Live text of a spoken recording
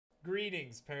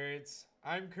Greetings, parents.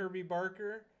 I'm Kirby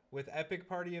Barker with Epic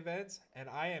Party Events, and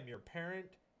I am your parent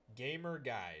gamer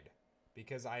guide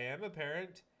because I am a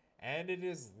parent and it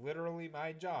is literally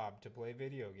my job to play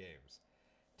video games.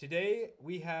 Today,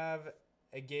 we have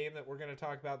a game that we're going to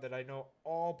talk about that I know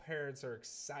all parents are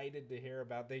excited to hear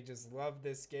about. They just love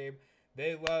this game.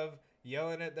 They love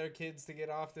yelling at their kids to get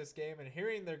off this game and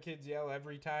hearing their kids yell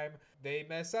every time they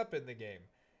mess up in the game.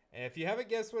 And if you haven't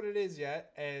guessed what it is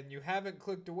yet and you haven't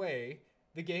clicked away,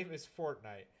 the game is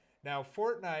Fortnite. Now,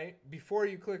 Fortnite, before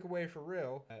you click away for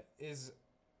real, is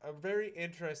a very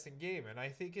interesting game. And I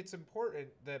think it's important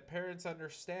that parents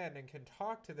understand and can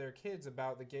talk to their kids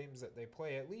about the games that they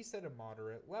play, at least at a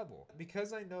moderate level.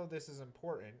 Because I know this is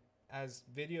important, as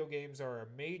video games are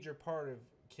a major part of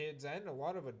kids and a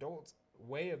lot of adults'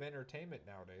 way of entertainment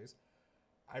nowadays,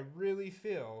 I really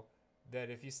feel that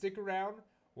if you stick around,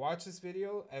 watch this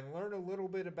video, and learn a little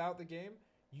bit about the game,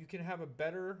 you can have a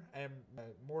better and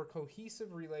more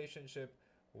cohesive relationship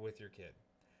with your kid.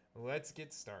 Let's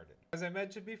get started. As I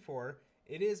mentioned before,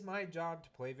 it is my job to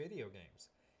play video games.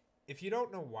 If you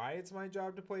don't know why it's my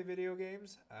job to play video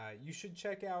games, you should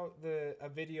check out a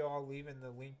video I'll leave in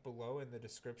the link below in the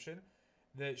description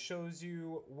that shows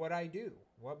you what I do,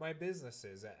 what my business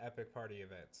is at Epic Party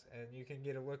Events. And you can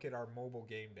get a look at our mobile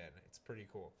game den. It's pretty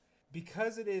cool.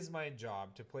 Because it is my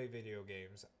job to play video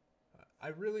games, I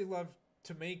really love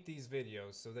to make these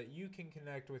videos so that you can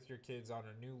connect with your kids on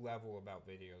a new level about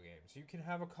video games. You can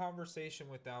have a conversation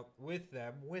with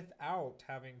them without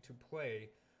having to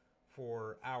play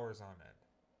for hours on end.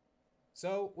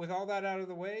 So, with all that out of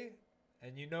the way,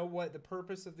 and you know what the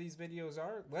purpose of these videos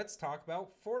are, let's talk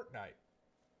about Fortnite.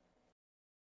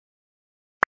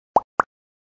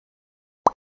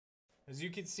 As you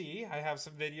can see, I have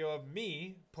some video of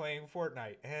me playing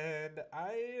Fortnite, and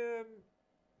I am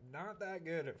not that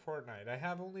good at Fortnite. I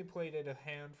have only played it a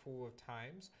handful of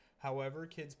times. However,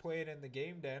 kids play it in the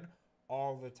game den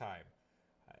all the time.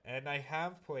 And I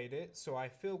have played it, so I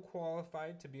feel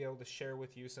qualified to be able to share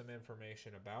with you some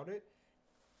information about it.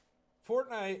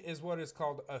 Fortnite is what is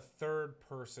called a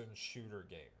third-person shooter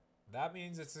game. That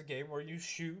means it's a game where you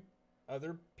shoot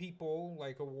other people,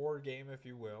 like a war game, if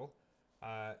you will.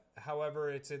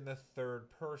 However, it's in the third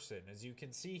person. As you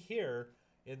can see here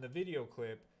in the video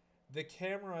clip, the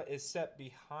camera is set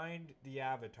behind the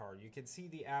avatar. You can see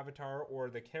the avatar or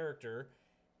the character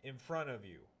in front of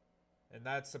you. And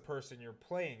that's the person you're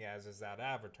playing as, is that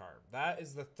avatar. That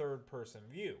is the third person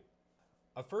view.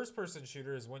 A first person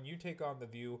shooter is when you take on the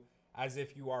view as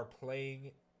if you are playing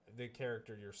the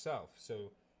character yourself.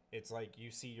 So it's like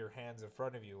you see your hands in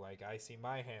front of you, like I see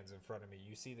my hands in front of me.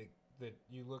 You see that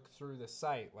you look through the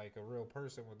sight like a real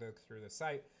person would look through the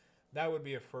sight. That would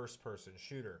be a first person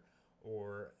shooter,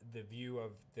 or the view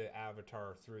of the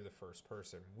avatar through the first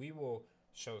person. We will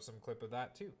show some clip of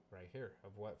that too right here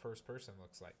of what first person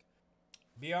looks like.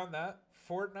 Beyond that,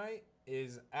 Fortnite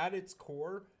is at its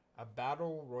core a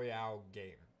Battle Royale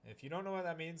game. If you don't know what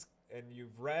that means and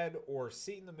you've read or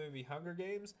seen the movie Hunger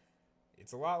Games,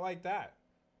 it's a lot like that.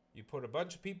 You put a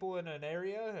bunch of people in an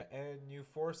area and you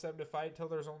force them to fight till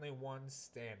there's only one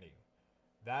standing.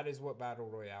 That is what Battle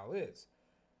Royale is.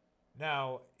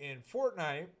 Now, in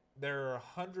Fortnite, there are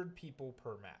 100 people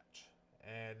per match.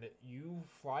 And you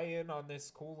fly in on this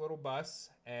cool little bus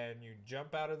and you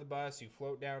jump out of the bus, you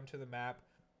float down to the map.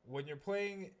 When you're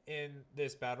playing in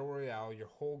this Battle Royale, your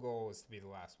whole goal is to be the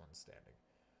last one standing.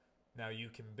 Now, you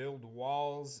can build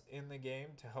walls in the game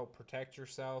to help protect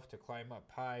yourself, to climb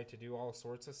up high, to do all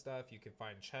sorts of stuff. You can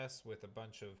find chests with a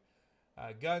bunch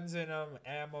of guns in them,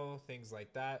 ammo, things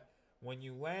like that. When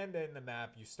you land in the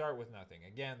map, you start with nothing.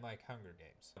 Again, like Hunger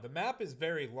Games. The map is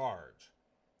very large.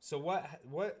 So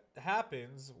what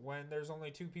happens when there's only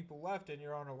 2 people left and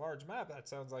you're on a large map? That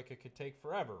sounds like it could take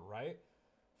forever, right?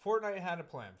 Fortnite had a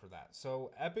plan for that.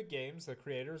 So Epic Games, the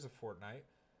creators of Fortnite,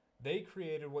 they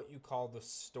created what you call the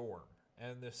storm.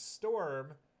 And the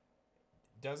storm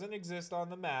doesn't exist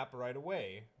on the map right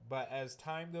away, but as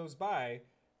time goes by,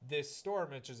 this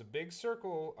storm, which is a big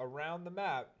circle around the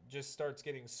map, just starts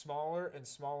getting smaller and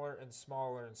smaller and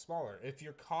smaller and smaller. If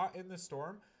you're caught in the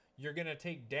storm, you're going to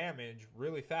take damage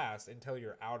really fast until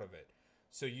you're out of it.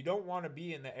 So you don't want to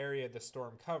be in the area the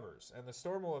storm covers. And the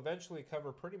storm will eventually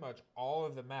cover pretty much all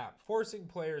of the map, forcing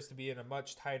players to be in a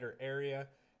much tighter area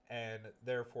and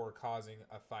therefore causing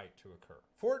a fight to occur.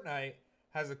 Fortnite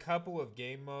has a couple of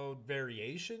game mode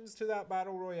variations to that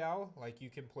Battle Royale. Like you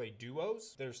can play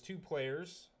duos. There's 2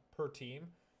 players per team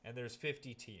and there's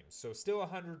 50 teams. So still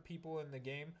 100 people in the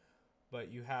game, but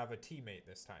you have a teammate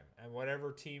this time. And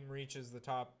whatever team reaches the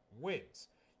top wins.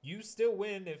 You still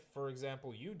win if, for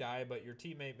example, you die, but your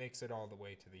teammate makes it all the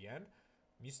way to the end.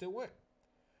 you still win.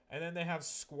 And then they have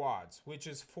squads, which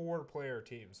is 4-player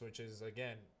teams, which is,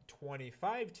 again,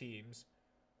 25 teams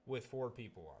with 4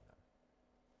 people on them.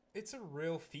 It's a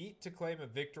real feat to claim a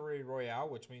victory royale,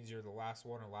 which means you're the last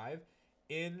one alive,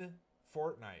 in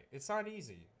Fortnite. It's not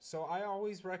easy. So I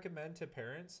always recommend to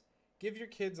parents, give your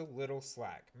kids a little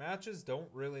slack. Matches don't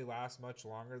really last much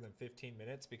longer than 15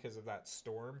 minutes because of that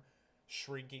storm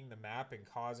shrinking the map and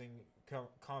causing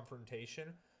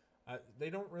confrontation. They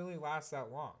don't really last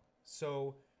that long.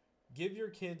 So give your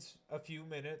kids a few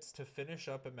minutes to finish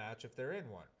up a match if they're in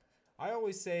one. I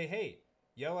always say, hey,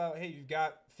 yell out, hey, you've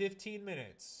got 15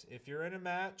 minutes. If you're in a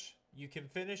match, you can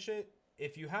finish it.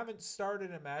 If you haven't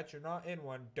started a match, you're not in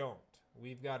one, don't.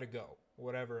 We've got to go,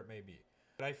 whatever it may be.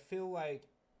 But I feel like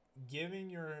giving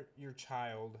your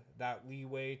child that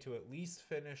leeway to at least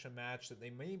finish a match that they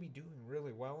may be doing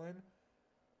really well in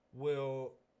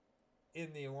will,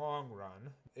 in the long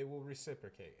run, it will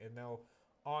reciprocate. And they'll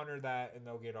honor that and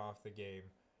they'll get off the game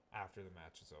after the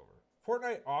match is over.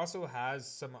 Fortnite also has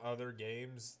some other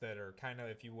games that are kind of,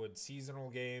 if you would, seasonal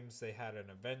games. They had an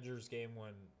Avengers game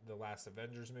when the last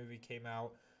Avengers movie came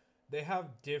out. They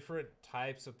have different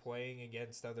types of playing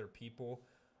against other people,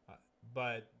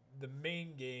 but the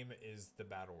main game is the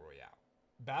Battle Royale.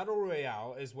 Battle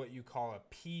Royale is what you call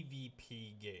a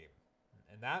PvP game,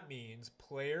 and that means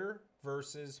player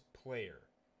versus player.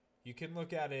 You can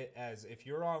look at it as if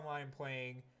you're online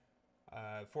playing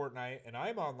Fortnite and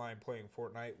I'm online playing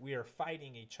Fortnite, we are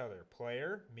fighting each other.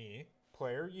 Player, me,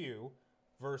 player, you,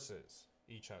 versus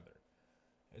each other.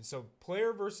 And so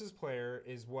player versus player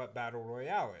is what Battle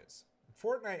Royale is.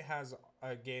 Fortnite has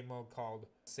a game mode called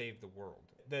Save the World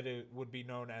that it would be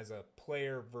known as a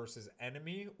player versus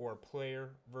enemy or player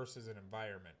versus an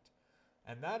environment.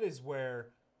 And that is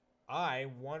where a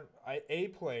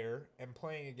player, am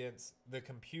playing against the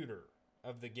computer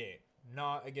of the game,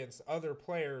 not against other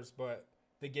players, but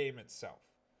the game itself.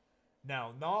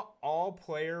 Now, not all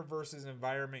player versus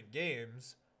environment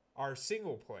games are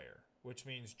single player, which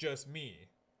means just me.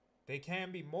 They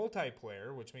can be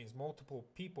multiplayer, which means multiple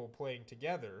people playing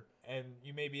together. And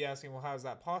you may be asking, well, how is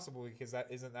that possible? Because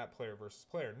isn't that player versus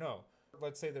player? No.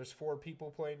 Let's say there's 4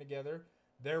 people playing together.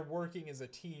 They're working as a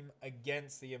team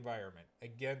against the environment,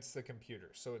 against the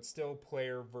computer. So it's still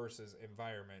player versus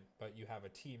environment, but you have a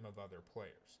team of other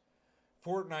players.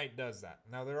 Fortnite does that.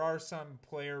 Now, there are some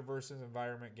player versus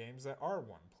environment games that are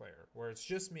one player, where it's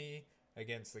just me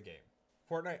against the game.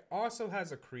 Fortnite also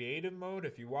has a creative mode.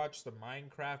 If you watch the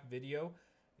Minecraft video,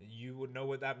 you would know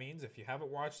what that means. If you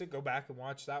haven't watched it, go back and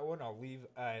watch that one. I'll leave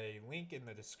a link in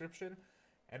the description,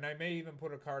 and I may even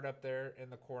put a card up there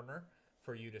in the corner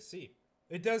for you to see.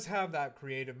 It does have that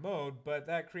creative mode, but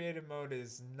that creative mode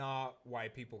is not why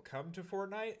people come to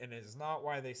Fortnite, and is not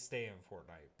why they stay in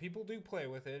Fortnite. People do play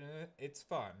with it, and it's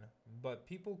fun, but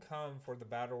people come for the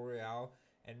Battle Royale,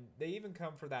 and they even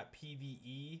come for that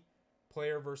PvE,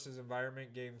 player versus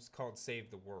environment games called Save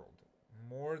the World,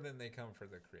 more than they come for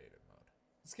the creative mode.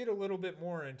 Let's get a little bit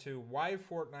more into why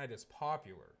Fortnite is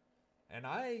popular, and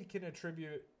I can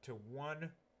attribute to one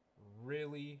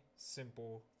really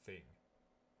simple thing.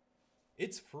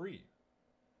 It's free.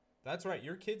 That's right,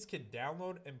 your kids can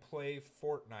download and play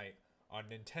Fortnite on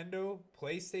Nintendo,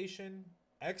 PlayStation,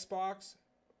 Xbox,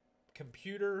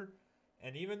 computer,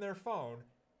 and even their phone,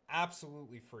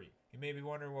 absolutely free. You may be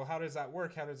wondering, well, how does that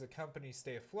work? How does a company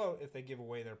stay afloat if they give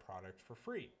away their product for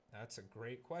free? That's a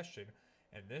great question.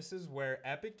 And this is where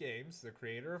Epic Games, the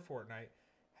creator of Fortnite,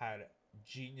 had a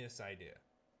genius idea.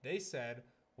 They said,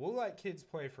 we'll let kids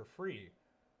play for free,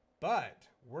 but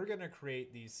we're going to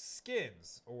create these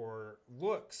skins or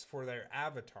looks for their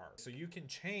avatar. So you can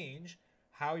change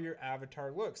how your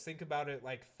avatar looks. Think about it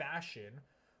like fashion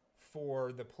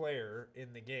for the player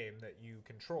in the game that you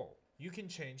control. You can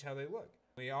change how they look.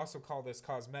 We also call this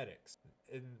cosmetics.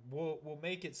 And we'll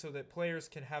make it so that players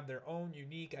can have their own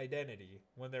unique identity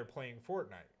when they're playing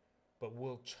Fortnite. But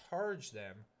we'll charge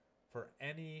them for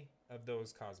any of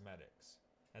those cosmetics.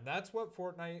 And that's what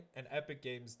Fortnite and Epic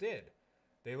Games did.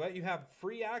 They let you have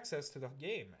free access to the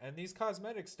game. And these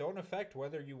cosmetics don't affect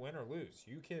whether you win or lose.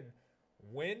 You can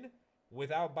win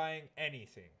without buying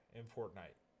anything in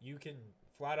Fortnite. You can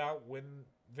flat out win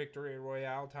Victory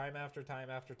Royale time after time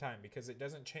after time because it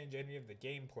doesn't change any of the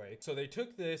gameplay. So they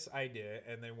took this idea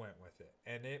and they went with it.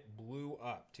 And it blew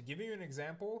up. To give you an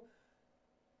example,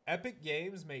 Epic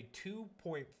Games made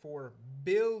 $2.4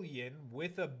 billion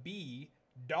with a B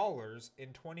dollars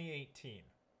in 2018.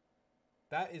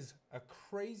 That is a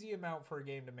crazy amount for a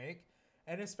game to make,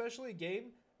 and especially a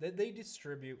game that they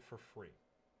distribute for free.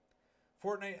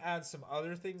 Fortnite adds some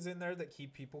other things in there that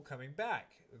keep people coming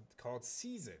back, called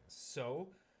seasons. So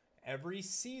Every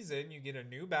season, you get a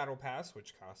new battle pass,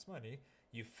 which costs money.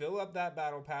 You fill up that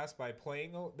battle pass by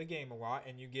playing the game a lot,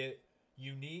 and you get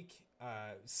unique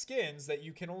skins that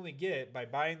you can only get by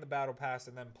buying the battle pass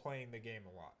and then playing the game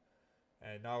a lot.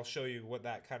 And I'll show you what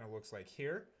that kind of looks like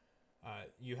here.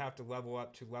 You have to level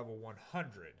up to level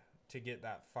 100 to get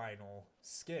that final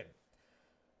skin.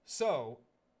 So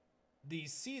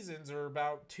these seasons are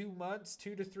about 2 months,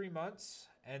 2 to 3 months,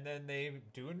 and then they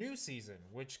do a new season,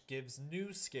 which gives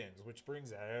new skins, which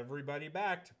brings everybody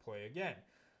back to play again.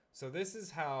 So this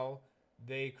is how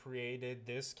they created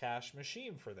this cash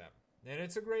machine for them. And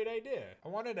it's a great idea. I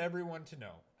wanted everyone to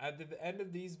know. At the end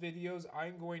of these videos,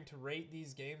 I'm going to rate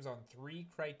these games on 3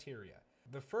 criteria.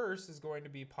 The first is going to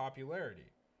be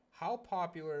popularity. How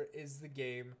popular is the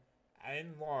game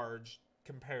in large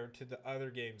compared to the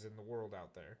other games in the world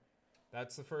out there?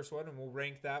 That's the first one, and we'll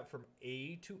rank that from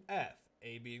A to F.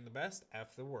 A being the best,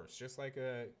 F the worst. Just like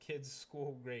a kid's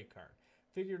school grade card.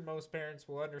 Figured most parents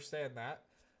will understand that,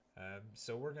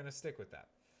 so we're going to stick with that.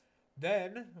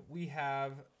 Then we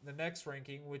have the next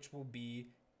ranking, which will be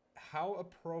how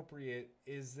appropriate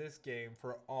is this game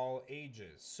for all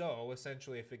ages. So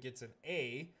essentially, if it gets an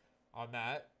A on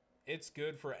that, it's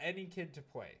good for any kid to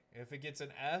play. If it gets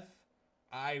an F,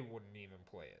 I wouldn't even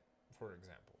play it, for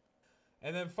example.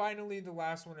 And then finally, the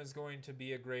last one is going to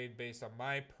be a grade based on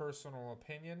my personal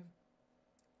opinion.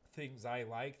 Things I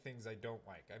like, things I don't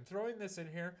like. I'm throwing this in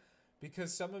here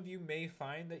because some of you may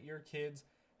find that your kids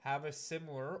have a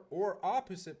similar or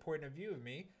opposite point of view of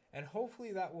me, and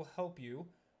hopefully that will help you.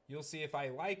 You'll see if I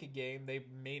like a game, they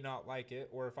may not like it,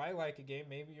 or if I like a game,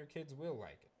 maybe your kids will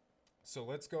like it. So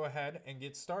let's go ahead and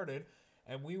get started,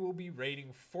 and we will be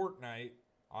rating Fortnite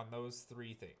on those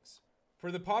 3 things.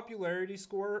 For the popularity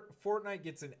score, Fortnite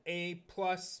gets an A+++++++.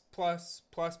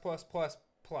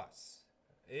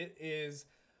 It is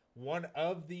one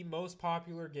of the most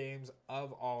popular games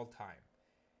of all time.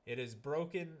 It has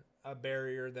broken a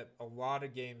barrier that a lot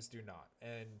of games do not.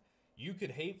 And you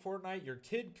could hate Fortnite, your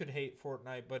kid could hate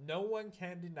Fortnite, but no one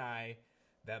can deny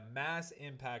the mass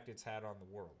impact it's had on the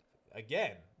world.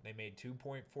 Again, they made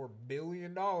 $2.4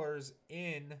 billion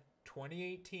in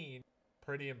 2018.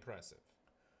 Pretty impressive.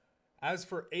 As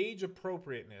for age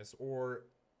appropriateness, or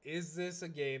is this a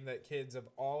game that kids of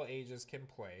all ages can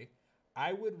play,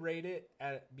 I would rate it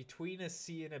at between a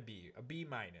C and a B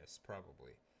minus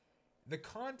probably. The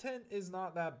content is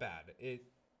not that bad.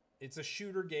 It's a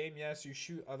shooter game. Yes, you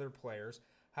shoot other players.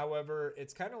 However,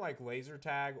 it's kind of like laser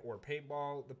tag or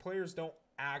paintball. The players don't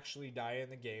actually die in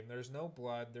the game. There's no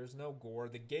blood. There's no gore.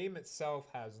 The game itself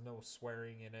has no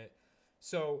swearing in it.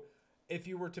 So if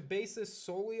you were to base this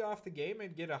solely off the game,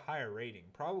 I'd get a higher rating.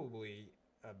 Probably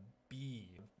a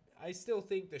B. I still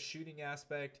think the shooting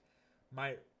aspect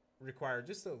might require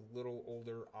just a little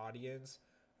older audience.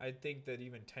 I think that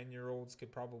even 10-year-olds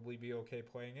could probably be okay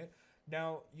playing it.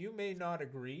 Now, you may not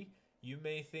agree. You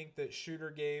may think that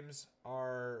shooter games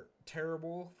are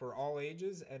terrible for all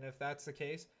ages, and if that's the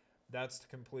case, that's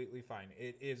completely fine.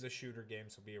 It is a shooter game,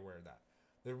 so be aware of that.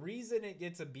 The reason it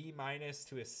gets a B minus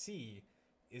to a C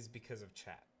is because of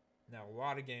chat. Now, a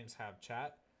lot of games have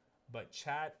chat, but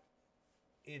chat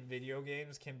in video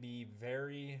games can be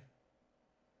very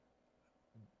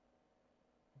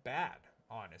bad.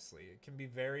 Honestly, it can be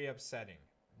very upsetting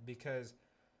because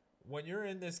when you're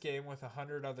in this game with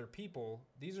 100 other people,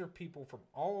 these are people from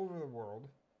all over the world.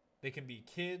 They can be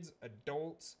kids,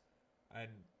 adults, and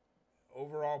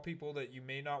overall people that you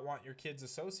may not want your kids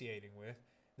associating with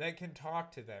that can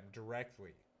talk to them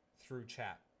directly through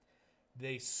chat.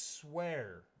 They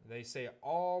swear. They say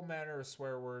all manner of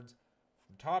swear words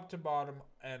from top to bottom,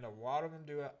 and a lot of them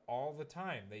do it all the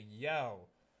time. They yell.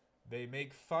 They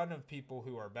make fun of people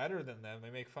who are better than them. They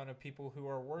make fun of people who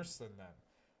are worse than them.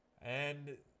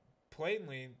 And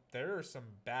plainly, there are some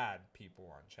bad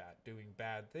people on chat doing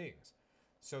bad things.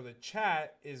 So the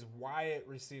chat is why it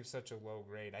receives such a low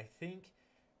grade. I think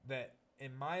that,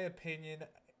 in my opinion,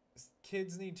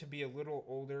 kids need to be a little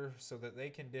older so that they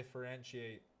can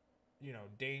differentiate,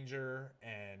 danger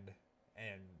and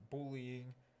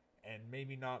bullying and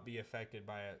maybe not be affected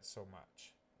by it so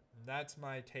much. That's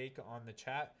my take on the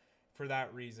chat. For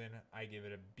that reason, I give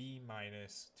it a B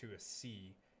minus to a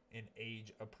C in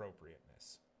age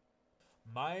appropriateness.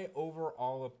 My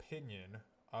overall opinion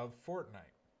of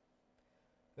Fortnite.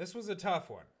 This was a tough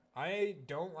one. I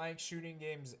don't like shooting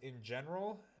games in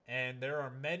general, and there are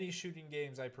many shooting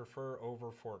games I prefer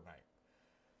over Fortnite.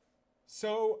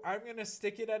 So I'm going to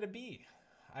stick it at a B.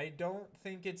 I don't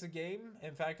think it's a game.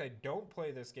 In fact, I don't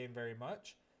play this game very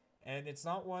much, and it's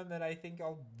not one that I think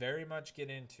I'll very much get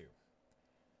into.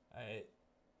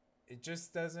 It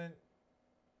just doesn't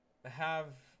have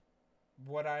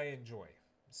what I enjoy.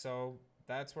 So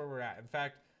that's where we're at. In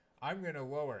fact, I'm going to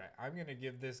lower it. I'm going to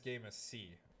give this game a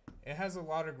C. It has a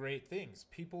lot of great things.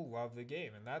 People love the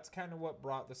game, and that's kind of what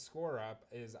brought the score up.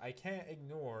 Is I can't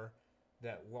ignore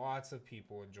that lots of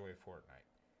people enjoy Fortnite.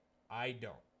 I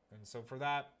don't. And so for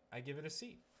that, I give it a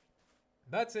C.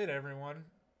 That's it, everyone.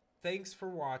 Thanks for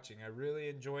watching. I really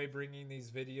enjoy bringing these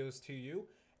videos to you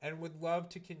and would love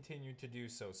to continue to do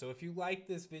so. So if you like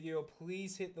this video,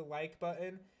 please hit the like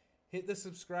button, hit the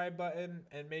subscribe button,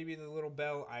 and maybe the little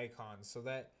bell icon so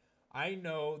that I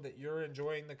know that you're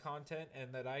enjoying the content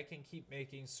and that I can keep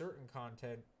making certain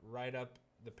content right up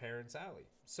the parents' alley.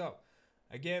 So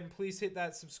again, please hit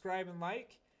that subscribe and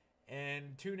like,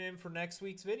 and tune in for next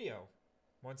week's video.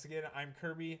 Once again, I'm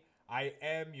Kirby. I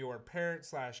am your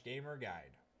parent/gamer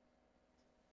guide.